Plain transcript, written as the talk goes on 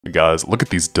Guys, look at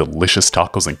these delicious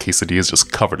tacos and quesadillas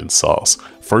just covered in sauce.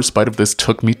 First bite of this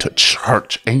took me to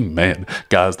church. Amen.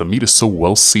 Guys, the meat is so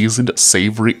well seasoned,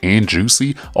 savory, and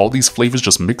juicy. All these flavors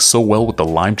just mix so well with the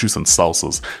lime juice and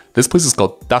salsas. This place is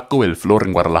called Taco El Flor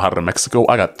in Guadalajara, Mexico.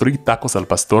 I got 3 tacos al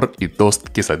pastor y 2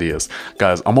 quesadillas.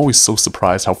 Guys, I'm always so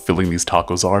surprised how filling these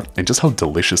tacos are and just how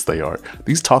delicious they are.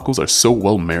 These tacos are so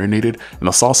well marinated and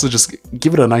the sauces just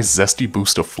give it a nice zesty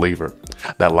boost of flavor.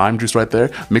 That lime juice right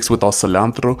there, mixed with all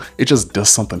cilantro, it just does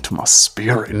something to my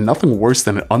spirit. And nothing worse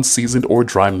than an unseasoned or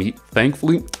dry meat.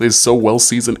 Thankfully, it is so well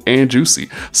seasoned and juicy.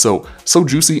 So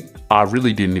juicy, I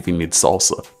really didn't even need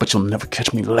salsa. But you'll never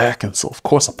catch me lacking, so of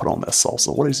course I put on that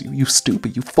salsa. What is you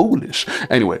stupid, you foolish.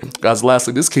 Anyway, guys,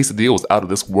 lastly, this quesadilla was out of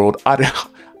this world.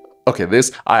 Okay,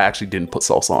 I actually didn't put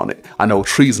salsa on it. I know,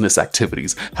 treasonous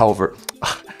activities. However,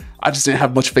 I just didn't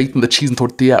have much faith in the cheese and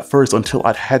tortilla at first until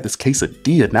I'd had this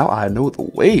quesadilla. Now I know the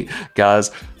way.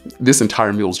 Guys, this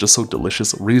entire meal was just so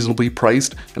delicious, reasonably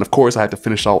priced, and of course I had to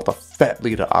finish out with a fat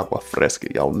liter agua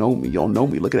fresca. Y'all know me,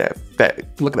 Look at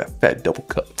that fat double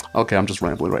cup. Okay, I'm just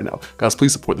rambling right now. Guys,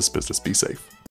 please support this business. Be safe.